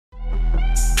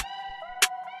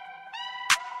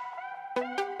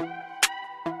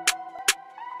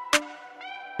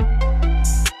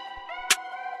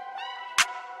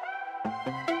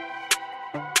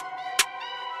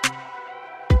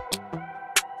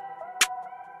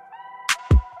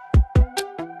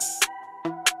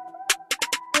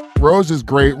Rose is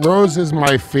great. Rose is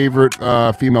my favorite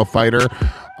female fighter.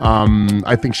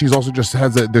 I think she's also just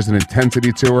there's an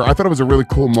intensity to her. I thought it was a really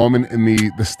cool moment in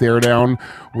the stare down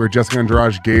where Jessica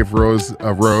Andrade gave Rose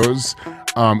a rose.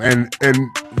 And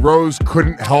Rose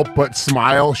couldn't help but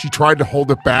smile. She tried to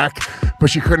hold it back, but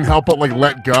she couldn't help but like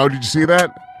let go. Did you see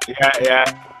that?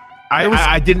 Yeah.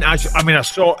 I didn't actually. I mean, I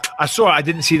saw it. I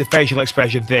didn't see the facial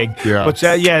expression thing. Yeah. But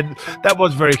yeah, that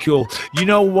was very cool. You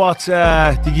know what?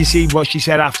 Did you see what she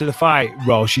said after the fight,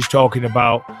 Rose? She's talking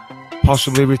about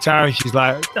possibly retiring. She's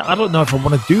like, I don't know if I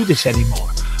want to do this anymore.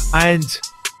 And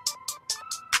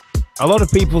a lot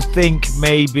of people think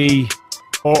maybe,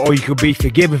 or you could be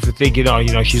forgiven for thinking, oh,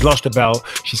 you know, she's lost a belt.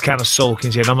 She's kind of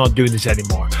sulking, saying, I'm not doing this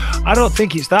anymore. I don't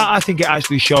think it's that. I think it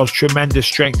actually shows tremendous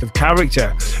strength of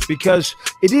character, because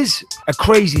it is a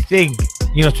crazy thing,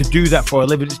 you know, to do that for a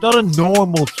living. It's not a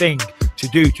normal thing to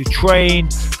do, to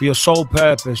train for your sole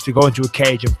purpose, to go into a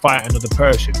cage and fight another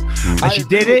person. And she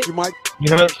did it, you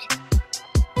know.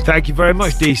 Thank you very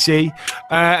much, DC.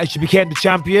 And she became the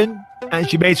champion, and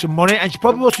she made some money, and she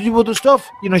probably wants to do other stuff.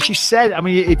 You know, she said, I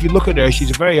mean, if you look at her, she's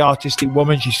a very artistic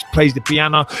woman. She plays the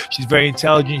piano. She's very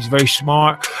intelligent. She's very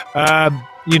smart.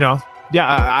 You know,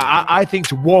 yeah, I think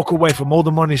to walk away from all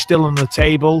the money still on the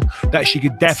table that she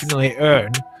could definitely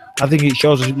earn, I think it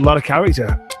shows a lot of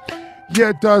character.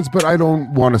 Yeah, it does, but I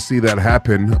don't want to see that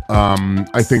happen.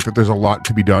 I think that there's a lot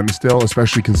to be done still,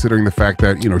 especially considering the fact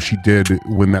that, you know, she did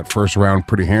win that first round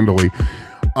pretty handily.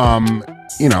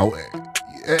 You know,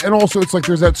 and also it's like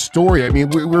there's that story. I mean,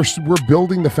 we're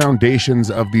building the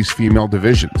foundations of these female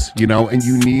divisions, you know, and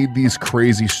you need these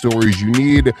crazy stories. You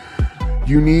need.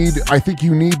 I think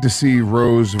you need to see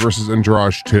Rose versus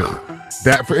Andrade too.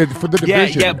 That for the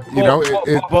division, yeah, you know.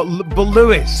 But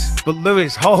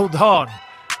Lewis, hold on.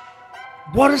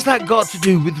 What has that got to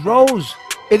do with Rose?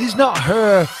 It is not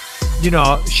her, you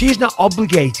know, she's not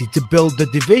obligated to build the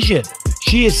division.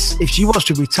 She is, if she wants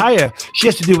to retire, she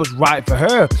has to do what's right for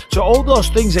her. So all those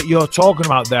things that you're talking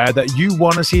about there, that you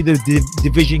want to see the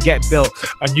division get built,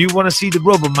 and you want to see the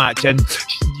rubber match, and,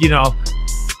 you know,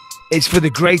 it's for the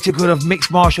greater good of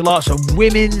mixed martial arts and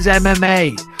women's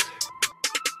MMA.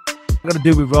 Got to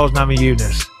do with Rose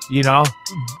Namajunas. You know,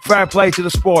 fair play to the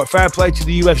sport, fair play to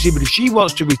the UFC. But if she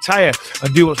wants to retire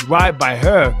and do what's right by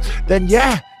her, then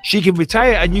yeah, she can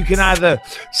retire, and you can either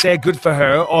say good for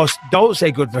her or don't say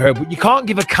good for her. But you can't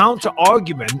give a counter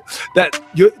argument that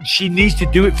she needs to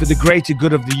do it for the greater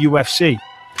good of the UFC.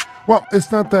 Well,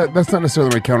 it's not that. That's not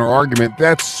necessarily my counter argument.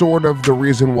 That's sort of the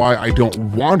reason why I don't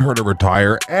want her to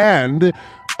retire. And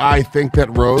I think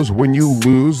that, Rose, when you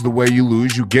lose the way you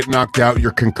lose, you get knocked out,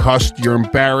 you're concussed, you're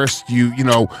embarrassed, you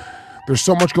know, there's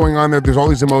so much going on there. There's all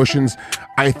these emotions.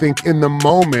 I think in the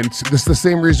moment, this is the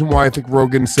same reason why I think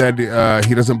Rogan said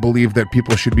he doesn't believe that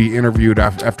people should be interviewed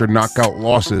after knockout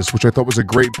losses, which I thought was a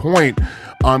great point,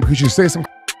 because you say some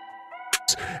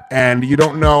and you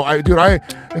don't know.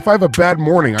 If I have a bad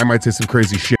morning, I might say some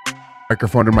crazy shit,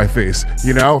 microphone in my face.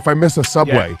 You know, if I miss a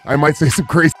subway, I might say some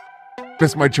crazy,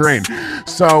 miss my train.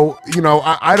 So, you know,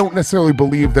 I don't necessarily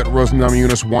believe that Rose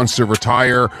Namajunas wants to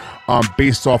retire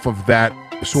based off of that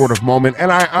sort of moment.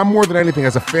 And I'm more than anything,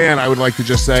 as a fan, I would like to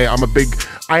just say I am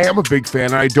a big fan,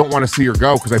 and I don't want to see her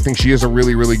go, because I think she is a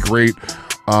really, really great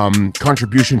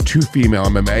contribution to female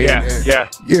MMA.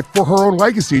 Yeah, for her own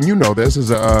legacy. And you know this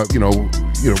as a you know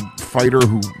fighter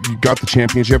who got the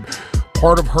championship.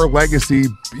 Part of her legacy,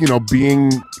 you know,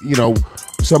 being, you know,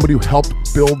 somebody who helped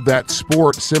build that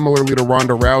sport, similarly to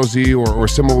Ronda Rousey or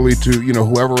similarly to, you know,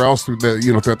 whoever else throughout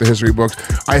the history books,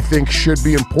 I think should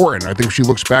be important. I think if she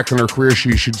looks back on her career,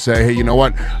 she should say, hey, you know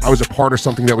what, I was a part of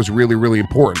something that was really, really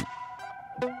important.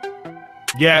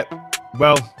 Yeah,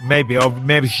 well, maybe, or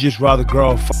maybe she just rather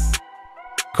grow up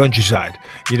countryside.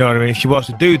 You know what I mean? If she wants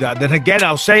to do that, then again,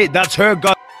 I'll say it, that's her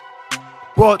God.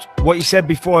 But what you said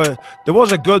before, there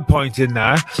was a good point in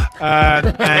there, and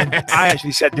I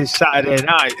actually said this Saturday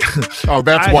night. Oh,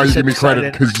 that's why you give me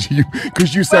credit,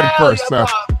 because you said it first. So.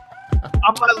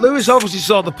 Lewis obviously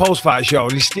saw the post-fight show,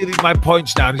 and he's stealing my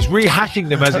points now, and he's rehashing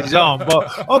them as his own.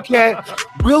 But okay,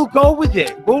 we'll go with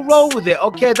it. We'll roll with it.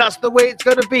 Okay, that's the way it's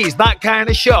going to be. It's that kind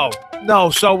of show. No,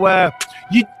 so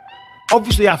you.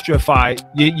 Obviously, after a fight,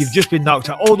 you've just been knocked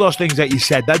out. All those things that you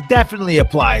said, that definitely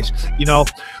applies. You know,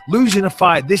 losing a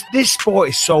fight, this sport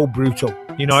is so brutal.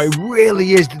 You know, it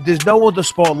really is. There's no other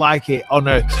sport like it on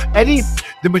earth.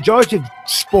 The majority of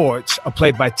sports are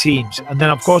played by teams. And then,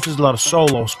 of course, there's a lot of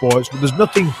solo sports. But there's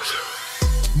nothing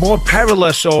more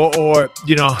perilous or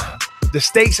you know, the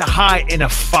stakes are high in a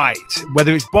fight,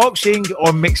 whether it's boxing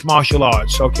or mixed martial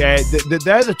arts, okay?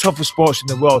 They're the toughest sports in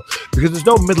the world because there's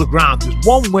no middle ground. There's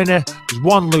one winner, there's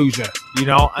one loser, you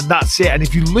know, and that's it. And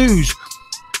if you lose,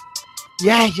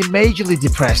 yeah, you're majorly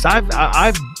depressed.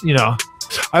 I've you know,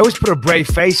 I always put a brave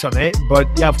face on it, but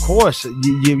yeah, of course,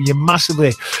 you're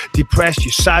massively depressed,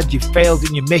 you're sad, you failed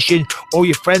in your mission, all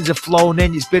your friends have flown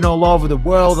in, it's been all over the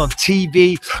world, on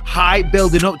TV, hype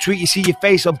building up to it, you see your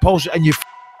face on posters, and you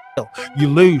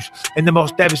lose in the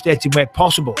most devastating way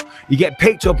possible. You get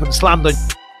picked up and slammed and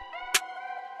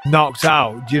knocked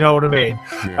out, do you know what I mean?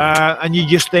 Yeah. And you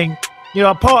just think, you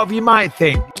know, a part of you might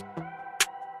think,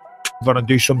 and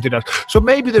do something else. So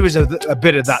maybe there is a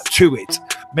bit of that to it.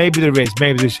 Maybe there is.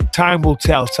 Maybe there's. Time will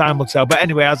tell. Time will tell. But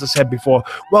anyway, as I said before,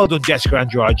 well done, Jessica and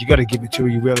George. You got to give it to her.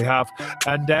 You really have.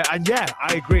 And yeah,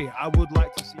 I agree. I would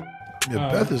like to see.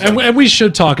 And we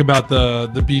should talk about the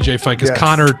BJ fight because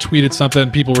Conor tweeted something.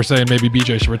 People were saying maybe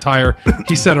BJ should retire.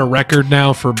 He set a record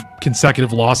now for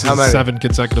consecutive losses. 7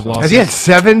 consecutive losses. Has he had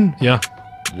 7? Yeah.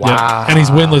 Wow. Yeah. And he's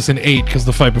winless in 8 because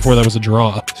the fight before that was a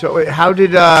draw. So wait, how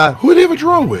did who did he have a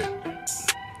draw with?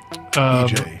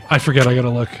 BJ. I forget. I gotta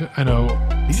look. I know.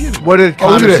 What did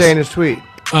Conor say in his tweet?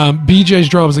 BJ's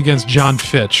draw was against John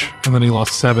Fitch, and then he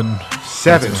lost 7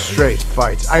 straight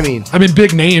fights. I mean,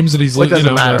 big names, and he's what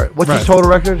doesn't matter. What's his total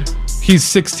record? He's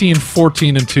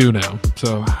 16-14-2 now.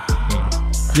 So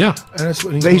yeah, and that's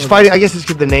what he's fighting. I guess it's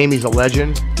the name. He's a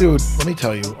legend, dude. Let me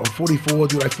tell you, I'm 44,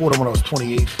 dude. I fought him when I was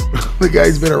 28. The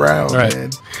guy's been around, man.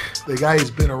 The guy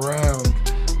has been around.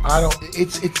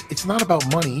 It's not about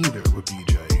money either with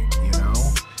BJ. You know,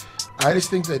 I just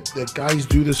think that guys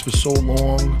do this for so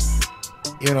long.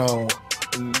 You know,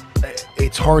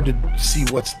 it's hard to see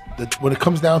when it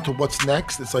comes down to what's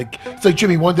next. It's like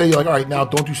Jimmy. One day you're like, all right, now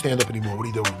don't do stand up anymore. What are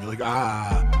you doing? You're like,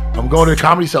 I'm going to the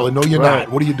Comedy Cellar. No, you're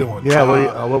not. What are you doing?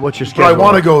 Yeah, what's your schedule? But I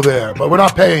want to go there, but we're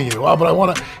not paying you. But I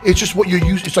want to. It's just what you're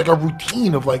used. It's like a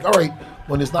routine of like, all right,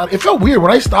 when it's not. It felt weird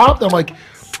when I stopped. I'm like,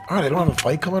 all right, I don't have a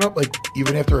fight coming up. Like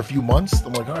even after a few months,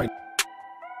 I'm like, all right.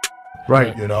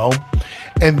 Right. You know?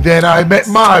 And then I met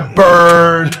my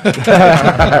bird.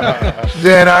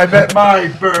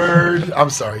 I'm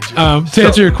sorry, Jimmy. To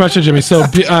answer your question, Jimmy, so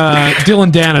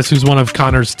Dylan Dennis, who's one of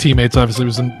Conor's teammates, obviously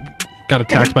got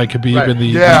attacked by Khabib in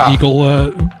the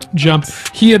Eagle jump.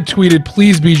 He had tweeted,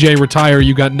 "Please, BJ, retire.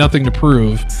 You got nothing to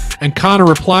prove." And Conor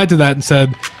replied to that and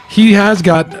said, "He has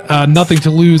got nothing to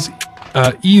lose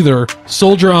either.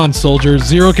 Soldier on, soldier.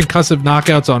 0 concussive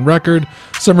knockouts on record.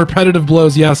 Some repetitive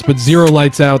blows, yes, but 0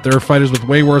 lights out. There are fighters with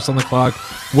way worse on the clock,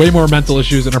 way more mental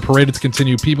issues, and are paraded to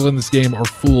continue. People in this game are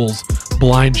fools,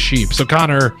 blind sheep." So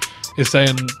Conor is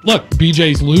saying, look,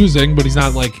 BJ's losing, but he's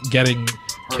not like getting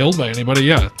killed by anybody.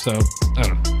 Yeah, so I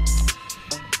don't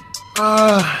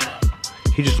know.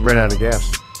 He just ran out of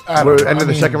gas. End of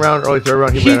the second round, early third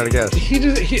round, he ran out of gas.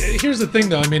 Here's the thing,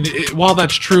 though. I mean, while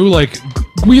that's true, like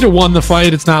Guida won the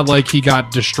fight. It's not like he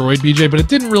got destroyed, BJ, but it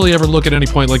didn't really ever look at any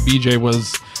point like BJ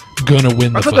was gonna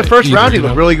win the fight. I thought the first round he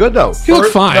looked really good, though. He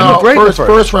looked fine. No, he looked great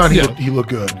first round he looked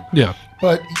good. Yeah.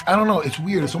 But I don't know. It's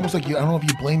weird. It's almost like I don't know if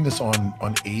you blame this on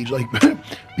age. Like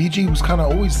BJ was kind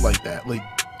of always like that. Like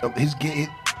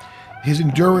his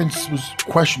endurance was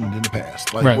questioned in the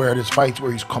past. Like where there's fights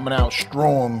where he's coming out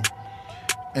strong,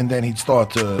 and then he'd start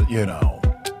to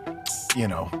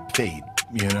fade.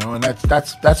 You know, and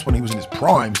that's when he was in his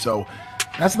prime. So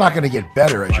that's not going to get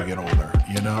better as you get older.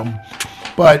 You know.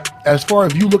 But as far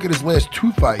as you look at his last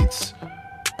 2 fights,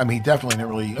 I mean, he definitely didn't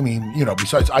really. I mean, you know,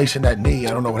 besides icing that knee,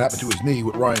 I don't know what happened to his knee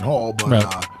with Ryan Hall,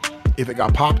 but if it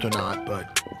got popped or not.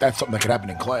 But that's something that could happen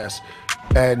in class.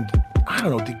 And I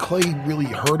don't know, did Clay really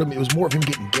hurt him? It was more of him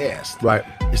getting gassed. Right.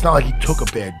 It's not like he took a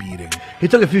bad beating. He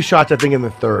took a few shots, I think, in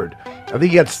the third. I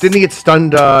think didn't he get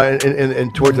stunned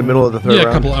in towards the middle of the third round? Yeah,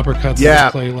 a couple of uppercuts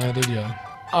that Clay landed,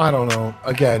 I don't know.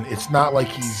 Again, it's not like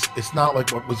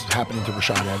what was happening to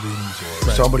Rashad Evans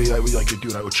or somebody that we like to do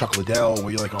that with Chuck Liddell,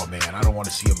 where you're like, oh man, I don't want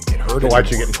to see him get hurt.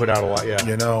 Watch you getting put out a lot,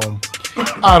 You know,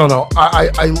 I don't know.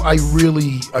 I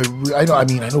know. I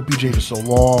mean, I know BJ for so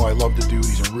long. I love the dude.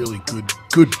 He's a really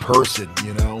good person.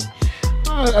 You know,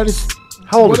 I just.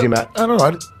 How old is he, Matt? I don't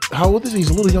know. How old is he? He's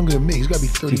a little younger than me. He's got to be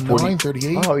 39,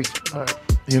 38. Oh, he's all right.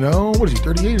 You know, what is he?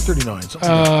 38 or 39? Something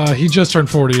like that. He just turned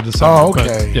 40 in December. Oh,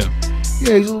 okay. But,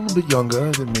 yeah, he's a little bit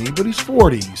younger than me, but he's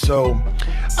 40. So,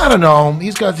 I don't know.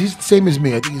 He's the same as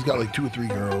me. I think he's got like 2 or 3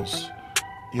 girls,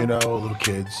 you know, little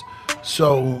kids.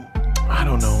 So, I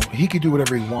don't know. He could do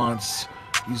whatever he wants.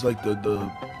 He's like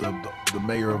the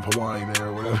mayor of Hawaii there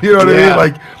or whatever. You know what I mean?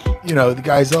 Like, you know, the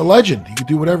guy's a legend. He could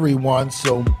do whatever he wants.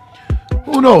 So,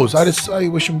 who knows? I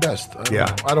wish him best.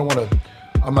 I don't want to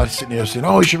I'm not sitting there saying,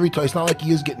 oh, he should retire. It's not like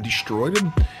he is getting destroyed.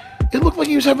 And it looked like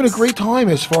he was having a great time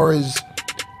as far as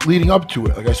leading up to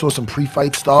it. Like I saw some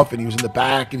pre-fight stuff, and he was in the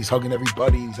back, and he's hugging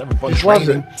everybody. He's having fun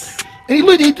training.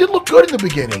 And he did look good in the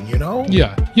beginning, you know?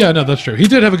 Yeah, no, that's true. He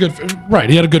did have a good, right,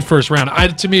 he had a good first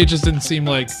round. To me, it just didn't seem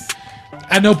like,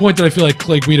 at no point did I feel like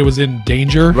Clay Guida was in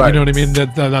danger. Right. You know what I mean?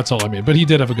 That's all I mean. But he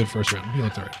did have a good first round. He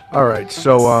looked all right. All right,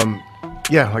 so,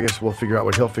 yeah, I guess we'll figure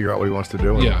out he'll figure out what he wants to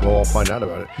do, and we'll all find out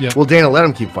about it. Yeah. Will Dana let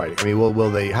him keep fighting? I mean,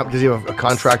 will they, does he have a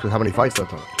contract with how many fights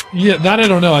left on it? Yeah, that I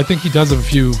don't know. I think he does have a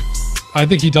few. I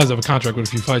think he does have a contract with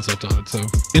a few fights left on it. So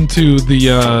into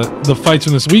the fights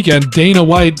from this weekend, Dana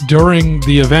White during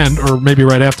the event, or maybe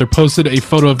right after, posted a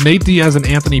photo of Nate Diaz and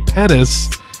Anthony Pettis,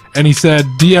 and he said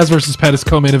Diaz versus Pettis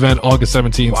co-main event August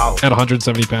 17th at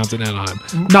 170 pounds in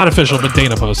Anaheim. Not official, but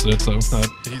Dana posted it. So.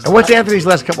 And what's Anthony's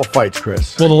last couple fights,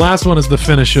 Chris? Well, the last one is the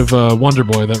finish of Wonder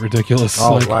Boy, that ridiculous.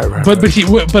 Oh, right. But he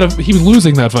was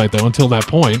losing that fight though until that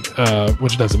point,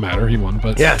 which doesn't matter. He won,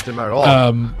 but yeah, it didn't matter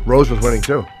at all. Rose was winning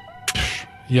too.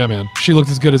 Yeah, man. She looked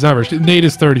as good as ever. Nate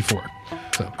is 34.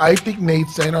 So. I think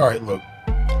Nate's saying, all right, look,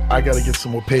 I got to get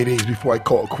some more paydays before I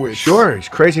call it quits. Sure, he's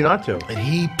crazy not to. And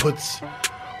he puts,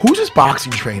 who's his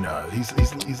boxing trainer? He's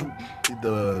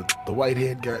the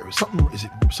white-haired guy. Is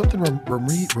it something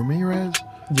Ramirez?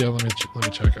 Yeah, let me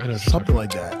check. I know something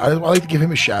like that. I like to give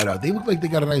him a shout out. They look like they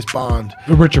got a nice bond.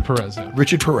 Richard Perez. Yeah.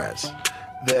 Richard Perez.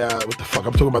 What the fuck?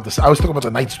 I'm talking about this. I was talking about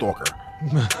the Night Stalker.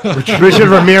 Richard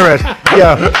Ramirez.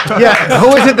 Yeah.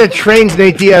 Who is it that trains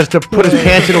Nate Diaz to put his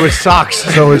pants into his socks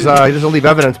so he doesn't leave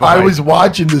evidence behind? I was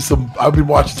watching this. I've been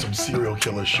watching some serial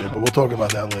killer shit, but we'll talk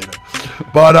about that later.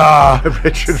 But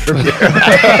Richard Ramirez.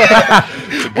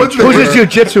 Who's his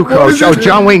jiu-jitsu coach? Oh,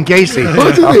 John Wayne Gacy.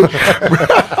 What's his name?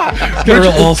 Got a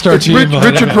real all-star team.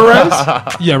 Richard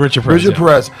Perez. Yeah, Richard Perez. Richard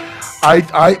Perez.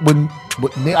 I believe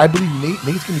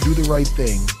Nate's going to do the right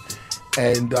thing,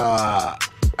 and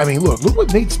I mean, look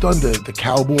what Nate's done to the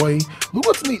Cowboy.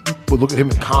 Look at him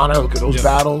and Conor. Look at those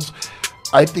battles.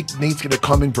 I think Nate's going to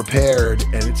come in prepared,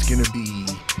 and it's going to be.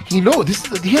 He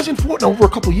hasn't fought in over a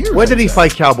couple years. When did he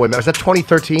fight Cowboy? Was that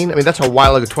 2013? I mean, that's a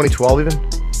while ago. 2012 even.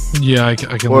 Yeah, I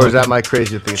can. Or is that my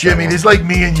crazy thing? Jimmy, it's like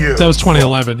me and you. That was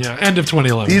 2011. Yeah, end of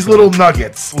 2011. These little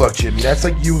nuggets. Look, Jimmy, that's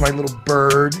like you, my little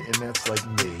bird, and that's like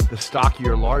me. The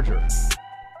stockier, larger.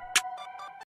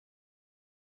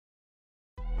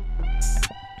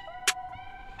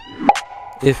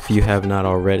 If you have not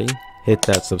already, hit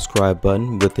that subscribe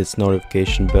button with its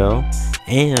notification bell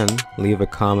and leave a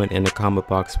comment in the comment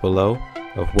box below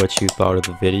of what you thought of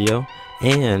the video,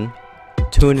 and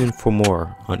tune in for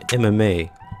more on MMA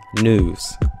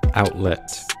News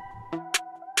Outlet.